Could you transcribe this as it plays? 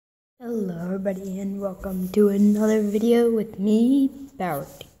Hello everybody and welcome to another video with me,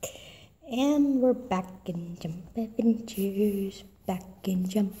 Bowerdick. And we're back in Jump Adventures, back in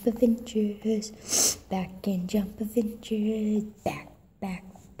Jump Adventures, back in Jump Adventures, back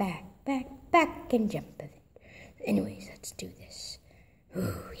in Jump Adventures. Anyways, let's do this.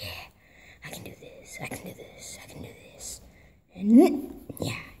 Oh yeah, I can do this, I can do this, I can do this. And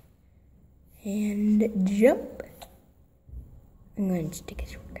yeah, and jump. I'm going to stick a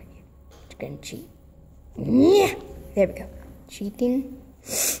shortcut here. It's going to cheat. Yeah! There we go. Cheating.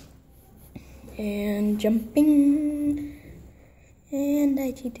 And jumping. And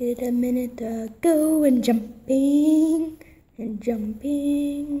I cheated a minute ago. And jumping. And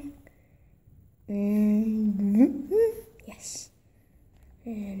jumping. And yes.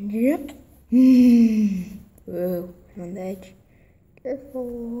 And jump. Whoa. I'm on the edge.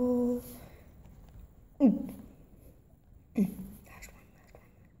 Careful.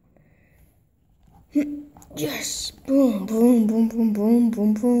 Yes! Boom, boom, boom, boom, boom,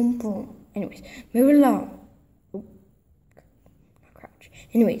 boom, boom, boom. Anyways, move along. Oh, crouch.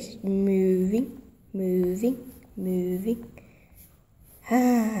 Anyways, moving.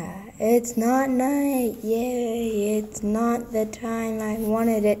 It's not night. Yay, it's not the time I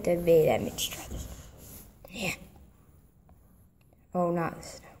wanted it to be. Let me try this. Yeah. Oh, not the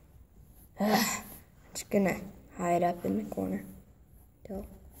snow. I'm just gonna hide up in the corner.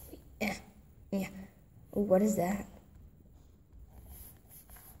 Yeah. Oh, what is that?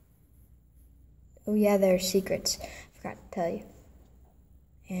 Oh yeah, there are secrets. I forgot to tell you.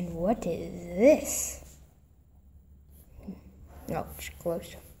 And what is this? Oh, it's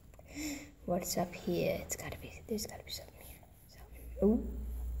close. What's up here? There's gotta be something here. Ooh.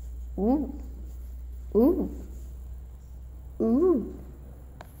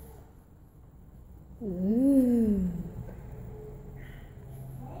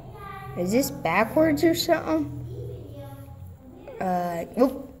 Is this backwards or something?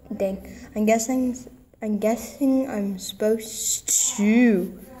 Oh, dang. I'm guessing I'm supposed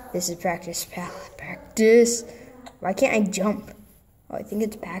to. This is practice, pal. Practice. Why can't I jump? Oh, I think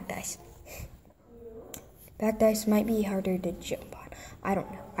it's back dice. Back dice might be harder to jump on. I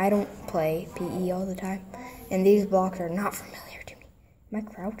don't know. I don't play PE all the time, and these blocks are not familiar to me. Am I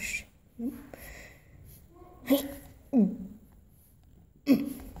crouched?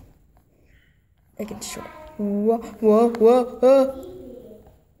 I can short. Whoa.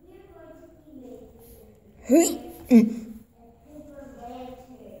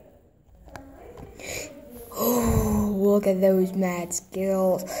 Oh, look at those mad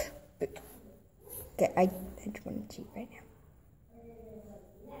skills. Okay, I just want to cheat right now.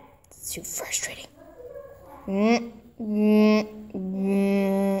 It's too frustrating.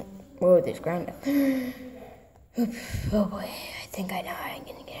 Whoa, there's ground up. Oh boy, I think I know how I'm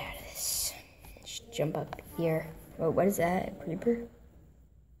gonna get out of this. Just jump up here. Oh, what is that? A creeper?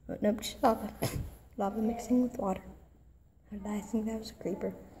 Oh, nope, just lava. Lava mixing with water. How did I think that was a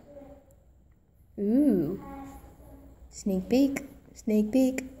creeper? Ooh. Sneak peek.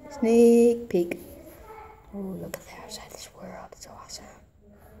 Oh, look at the outside of this world. It's awesome.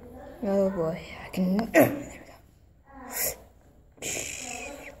 Oh boy, I can... There we go.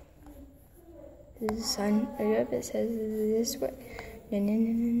 This is a sign. It says this way.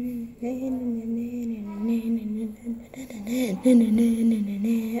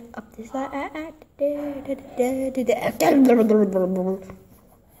 Up this side.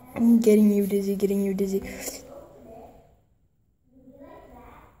 I'm getting you dizzy.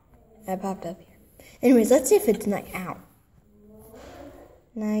 I popped up here. Anyways, let's see if it's night. Ow.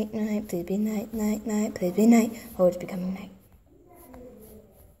 Night, please be night, please be night. Oh, it's becoming night.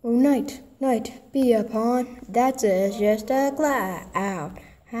 Oh, night, be upon. That's just a cloud.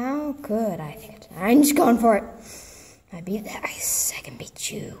 How could I think it's... I'm just going for it. I beat the ice. I can beat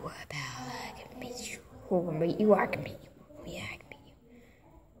you, pal. I can beat you. Oh, I can beat you. I can beat you. Oh, yeah, I can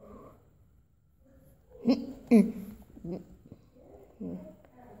beat you.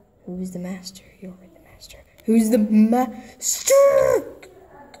 Who's the master? You're the master. Who's the master?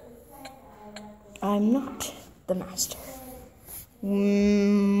 I'm not the master.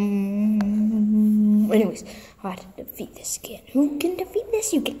 Anyways, I have to defeat this again. Who can defeat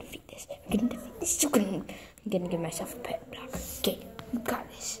this? You can defeat this. You can defeat this. I'm gonna give myself a pet block. Okay, you got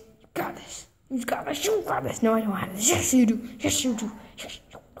this. Who's got this? You got this. No, I don't have this. Yes, you do.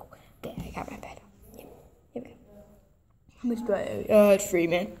 Okay, I got my pet. Yep. How much do I owe? It's free,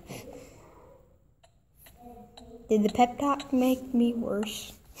 man. Did the pep talk make me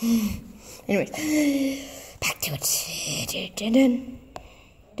worse? Anyways, back to it. Dun.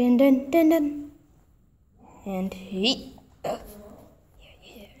 And he. Yeah.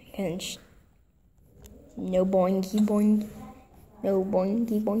 seconds. No boingy boingy. No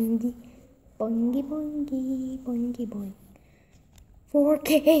boingy boingy. Boingy boingy. Boingy boing. 4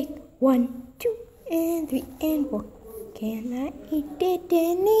 cake. 1, 2, and 3, and 4. Can I eat it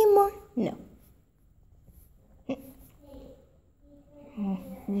anymore? No.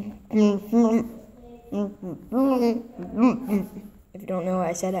 If you don't know what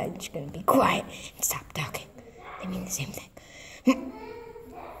I said, I'm just going to be quiet and stop talking. They mean the same thing.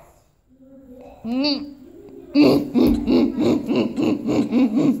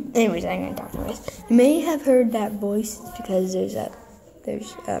 Anyways, I'm going to talk anyways. You may have heard that voice because there's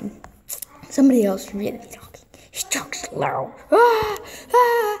somebody else really talking. He talks loud.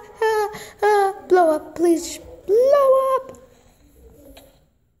 Blow up, please. Blow up.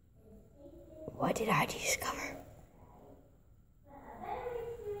 What did I discover?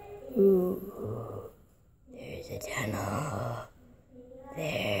 Ooh, there's a tunnel.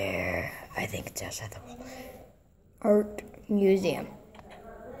 There. I think it's outside the art museum.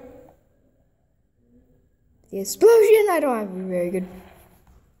 The explosion! I don't have a very good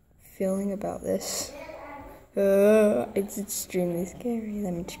feeling about this. It's extremely scary.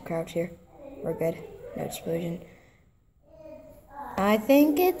 Let me just crouch here. We're good. No explosion. I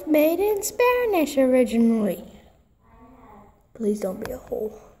think it's made in Spanish originally. Please don't be a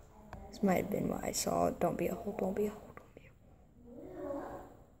hole. This might have been what I saw. Don't be a hole, don't be a hole, don't be a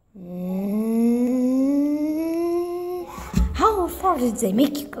hole. How far did they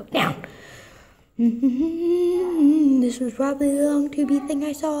make you go down? This was probably the long tubey thing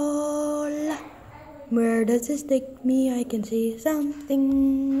I saw. Where does this take me? I can see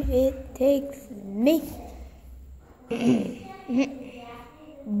something. It takes me.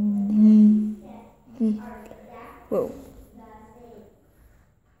 Whoa.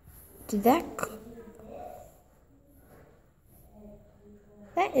 Did that...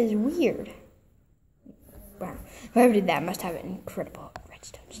 That is weird. Wow. Whoever did that must have incredible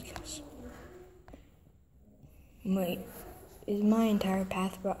redstone skills. Wait. Is my entire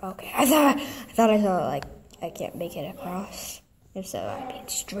path... Okay. I thought I saw, like, I can't make it across. If so, I'd be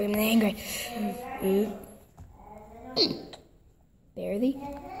extremely angry. Barely.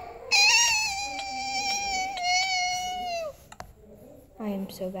 I am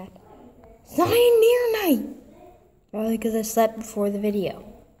so bad. It's not near night. Probably because I slept before the video.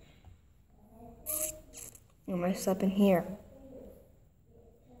 I might have slept in here.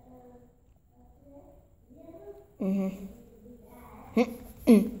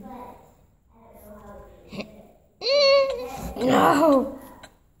 No!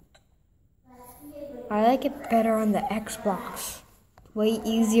 I like it better on the Xbox. Way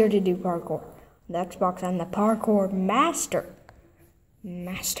easier to do parkour. On the Xbox, I'm the parkour master.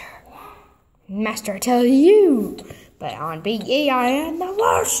 Master, I tell you. But on BE, I am the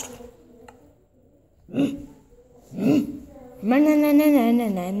worst.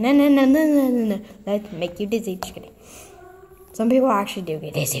 Let's make you dizzy. Just kidding. Some people actually do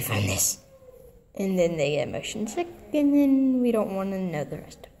get dizzy from this. And then they get motion sick, and then we don't want to know the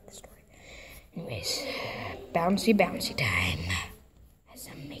rest of the story. Anyways, bouncy time, as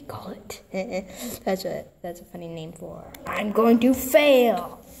some may call it. That's a funny name for I'm going to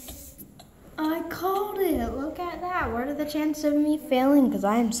fail. I called it. Look at that. What are the chances of me failing? Because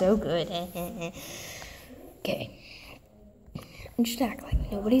I am so good. Okay. Just act like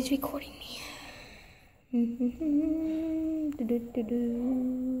nobody's recording me.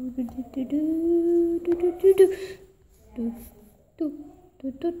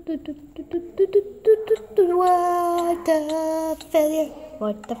 What a failure,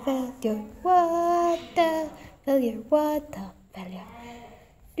 what a failure, what a failure, what a failure.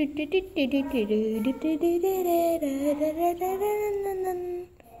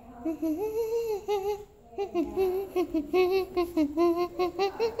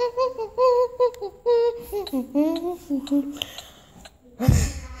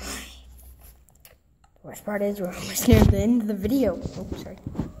 The worst part is we're almost near the end of the video. Oh, sorry.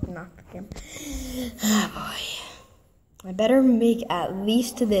 Knocked the camera. Oh, boy. I better make at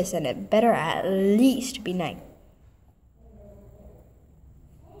least this, and it better at least be night.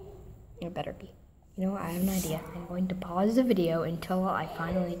 It better be. You know what? I have an idea. I'm going to pause the video until I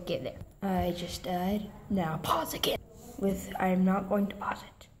finally get there. I just died. Now pause again. I'm not going to pause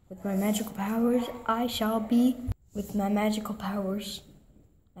it. With my magical powers, I shall be. With my magical powers,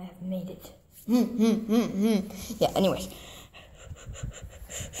 I have made it. Yeah, anyways.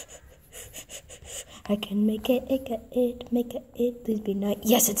 I can make it, make it, please be night.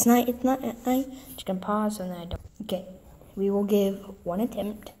 Yes, it's night, it's not at night. Just gonna pause and then I don't. Okay, we will give one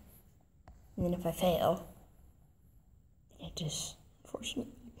attempt. And then if I fail, it just force me.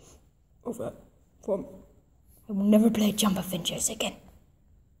 over from. I will never play Jump Adventures again.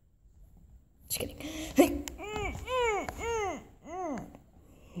 Just kidding.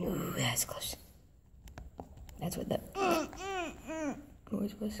 Ooh, that's close. That's what that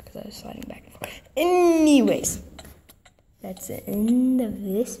noise was, because I was sliding back and forth. Anyways, that's the end of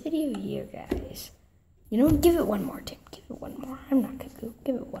this video here, guys. You know, give it one more, Tim. Give it one more. I'm not gonna go.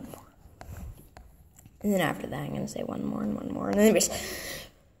 Give it one more. And then after that, I'm gonna say one more and one more. And anyways,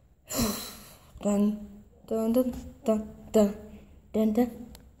 dun dun dun dun dun dun dun.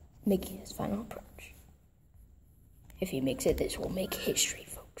 Making his final approach. If he makes it, this will make history,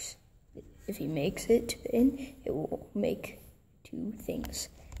 folks. If he makes it to the end, it will make two things: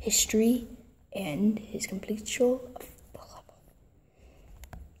 history and his completion of the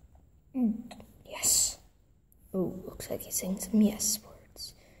level. Yes. Oh, looks like he's saying some yes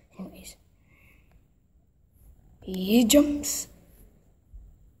words. Anyways, he jumps.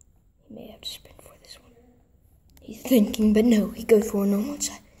 He may have to sprint for this one. He's thinking, but no, he goes for a normal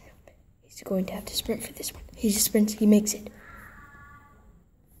shot. He's going to have to sprint for this one. He just sprints, he makes it.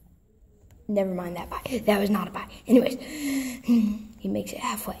 Never mind that bye. That was not a bye. Anyways, he makes it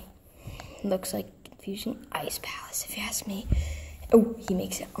halfway. Looks like Confusing Ice Palace, if you ask me. Oh, he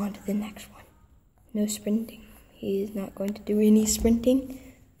makes it onto the next one. No sprinting. He is not going to do any sprinting.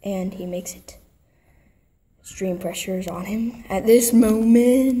 And he makes it. Extreme pressure is on him at this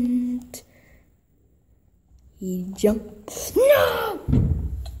moment. He jumps. No!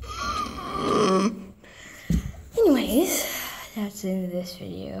 Anyways, that's the end of this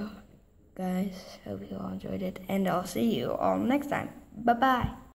video. Guys, hope you all enjoyed it. And I'll see you all next time. Bye-bye.